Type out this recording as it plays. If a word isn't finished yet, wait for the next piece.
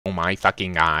Oh my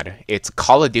fucking god. It's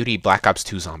Call of Duty Black Ops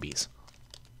 2 Zombies.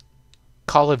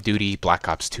 Call of Duty Black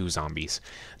Ops 2 Zombies.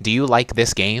 Do you like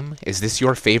this game? Is this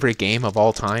your favorite game of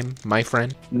all time, my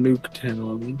friend?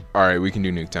 Nuketown. Alright, we can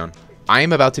do Nuketown. I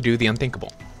am about to do the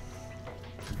unthinkable.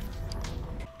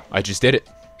 I just did it.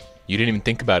 You didn't even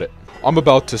think about it. I'm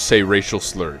about to say racial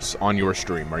slurs on your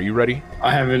stream. Are you ready?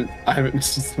 I haven't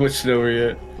switched over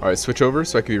yet. Alright, switch over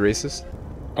so I can be racist.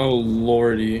 Oh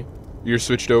lordy. You're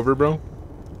switched over, bro?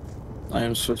 I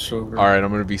am switched over. Alright,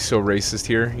 I'm gonna be so racist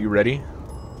here. You ready?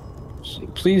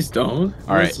 Please don't.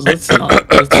 Alright. Let's not.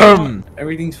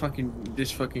 Everything's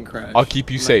just fucking crashed. I'll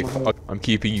keep you safe. I'm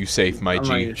keeping you safe, my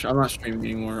G. I'm not streaming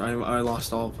anymore. I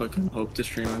lost all fucking hope to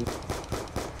streaming.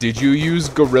 Did you use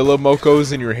gorilla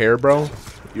mocos in your hair, bro?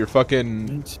 You're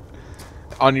fucking...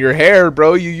 On your hair,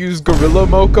 bro, you use gorilla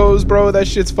mocos, bro? That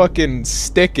shit's fucking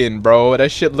sticking, bro. That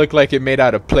shit looked like it made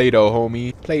out of Play-Doh,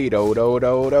 homie. Play-Doh, do.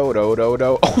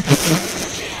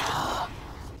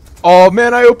 Oh,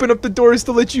 man, I opened up the doors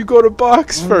to let you go to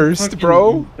box first,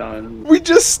 bro. Done. We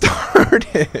just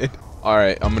started.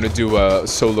 Alright, I'm gonna do a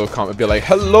solo comment. Be like,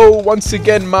 hello once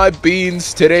again, my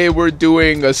beans. Today we're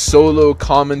doing a solo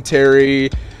commentary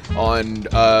on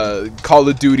Call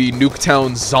of Duty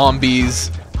Nuketown Zombies.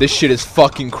 This shit is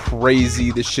fucking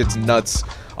crazy. This shit's nuts.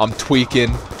 I'm tweaking.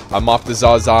 I'm off the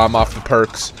Zaza. I'm off the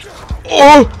perks.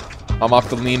 Oh! I'm off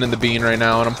the lean and the bean right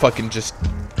now, and I'm fucking just...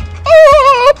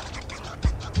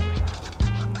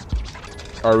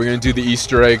 Alright, we're gonna do the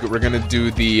Easter egg. We're gonna do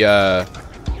the,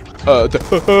 we're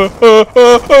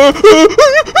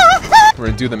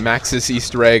gonna do the Maxis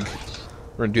Easter egg.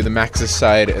 We're gonna do the Maxis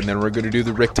side, and then we're gonna do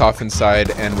the Richtofen side,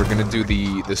 and we're gonna do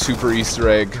the Super Easter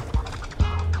egg.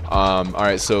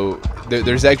 Alright, so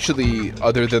there's actually,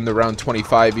 other than the round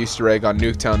 25 Easter egg on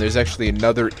Nuketown, there's actually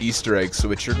another Easter egg. So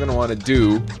what you're gonna want to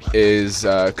do is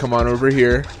come on over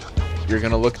here. You're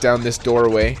gonna look down this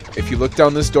doorway. If you look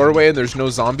down this doorway and there's no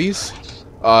zombies,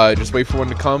 just wait for one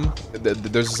to come.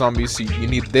 There's a zombie, so you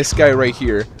need this guy right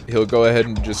here. He'll go ahead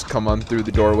and just come on through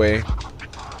the doorway.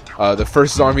 The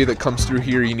first zombie that comes through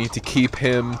here, you need to keep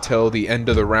him till the end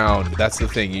of the round. That's the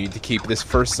thing. You need to keep this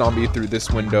first zombie through this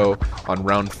window on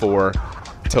round 4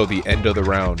 till the end of the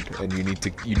round. And you need to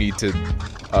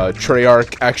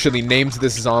Treyarch actually names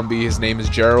this zombie. His name is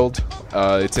Gerald.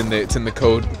 It's in the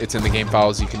code. It's in the game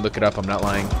files. You can look it up. I'm not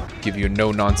lying. Give you a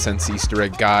no nonsense Easter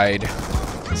egg guide.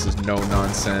 This is no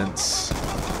nonsense.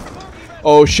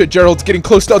 Oh shit, Gerald's getting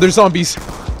close to other zombies.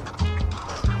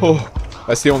 Oh,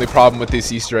 that's the only problem with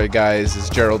this Easter egg, guys, is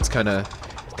Gerald's kind of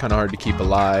hard to keep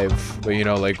alive. But you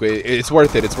know, like, it's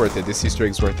worth it. It's worth it. This Easter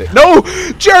egg's worth it. No,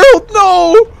 Gerald,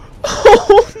 no.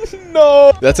 Oh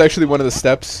no. That's actually one of the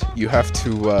steps. You have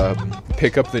to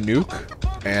pick up the nuke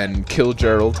and kill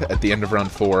Gerald at the end of round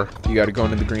 4. You got to go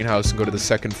into the greenhouse and go to the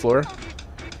 2nd floor.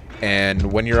 And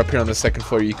when you're up here on the 2nd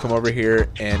floor, you come over here,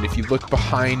 and if you look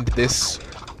behind this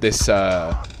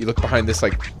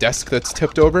like desk that's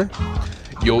tipped over,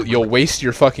 you'll waste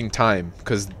your fucking time,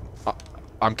 because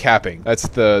I'm capping. That's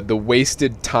the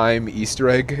wasted time Easter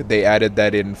egg. They added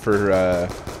that in for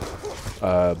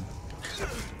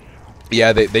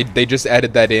yeah, they just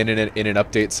added that in an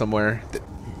update somewhere.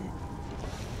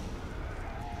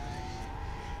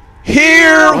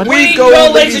 Here we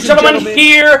go, ladies and gentlemen.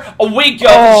 Here we go.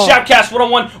 Oh. Shoutcast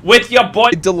 101 with your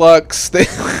boy Deluxe.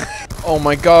 Oh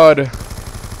my god.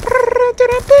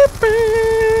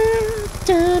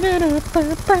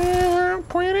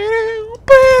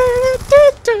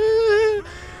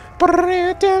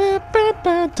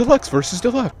 Deluxe versus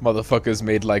Deluxe. Motherfuckers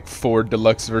made like 4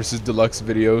 Deluxe versus Deluxe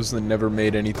videos and never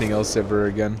made anything else ever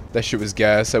again. That shit was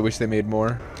gas. I wish they made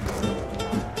more.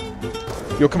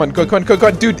 Yo, come on, go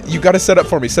on, dude, you gotta set up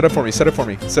for me, set up for me.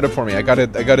 I gotta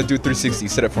do 360,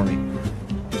 set up for me.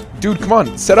 Dude, come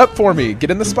on, set up for me,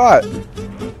 get in the spot.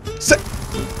 Set.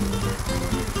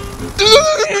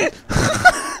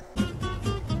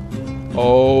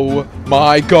 Oh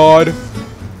my god.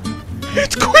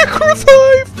 It's quick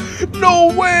revive!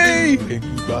 No way! Take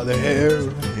you by the hair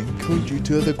and put you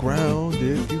to the ground.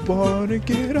 If you wanna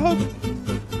get up,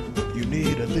 you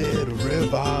need a little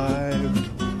revive.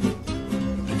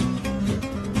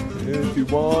 If you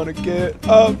wanna get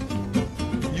up,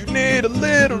 you need a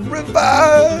little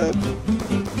revive.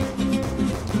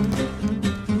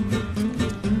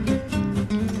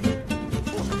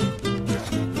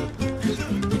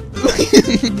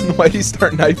 Why'd he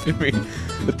start knifing me?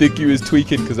 I think he was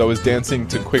tweaking because I was dancing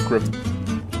to quick rev.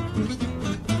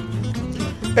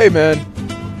 Hey man,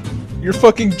 you're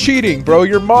fucking cheating, bro.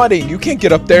 You're modding. You can't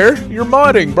get up there. You're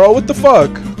modding, bro. What the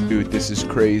fuck? Dude, this is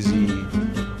crazy.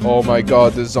 Oh my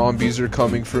god, the zombies are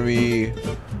coming for me.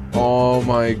 Oh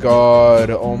my god.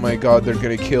 Oh my god, they're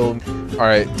gonna kill me.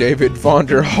 Alright, David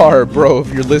VONDERHAAR, bro,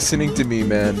 if you're listening to me,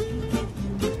 man.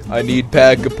 I need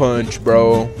Pack-a-Punch,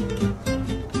 bro.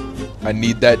 I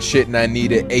need that shit and I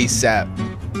need it ASAP.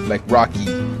 Like Rocky.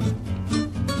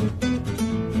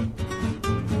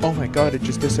 Oh my god, it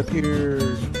just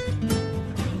disappeared.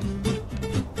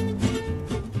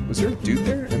 Was there a dude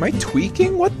there? Am I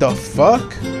tweaking? What the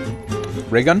fuck?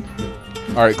 Ray gun?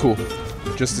 Alright, cool.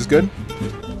 Just as good?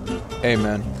 Hey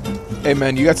man. Hey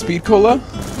man, you got speed cola?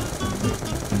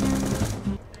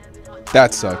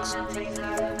 That sucks.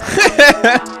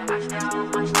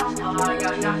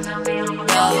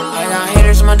 I got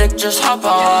haters on my dick, just hop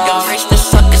on. Yo, fresh this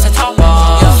suck, it's a top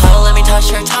off. Yo, hoe, let me touch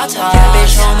her tata. Yeah,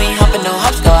 bitch, roll me, hoppin', no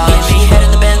hopscotch. Yeah, me head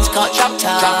in the Benz, got drop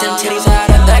top. Drop them titties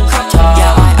out of that crop top.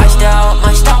 Yeah, I iced out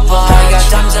my stopwatch. I got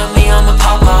diamonds on me, I'm a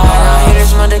pop off. I got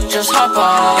haters on my dick, just hop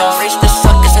on. Yo, fresh this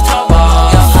suck, it's a top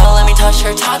off. Yo, hoe, let me touch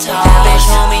her tata. Yeah, bitch,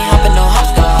 roll me,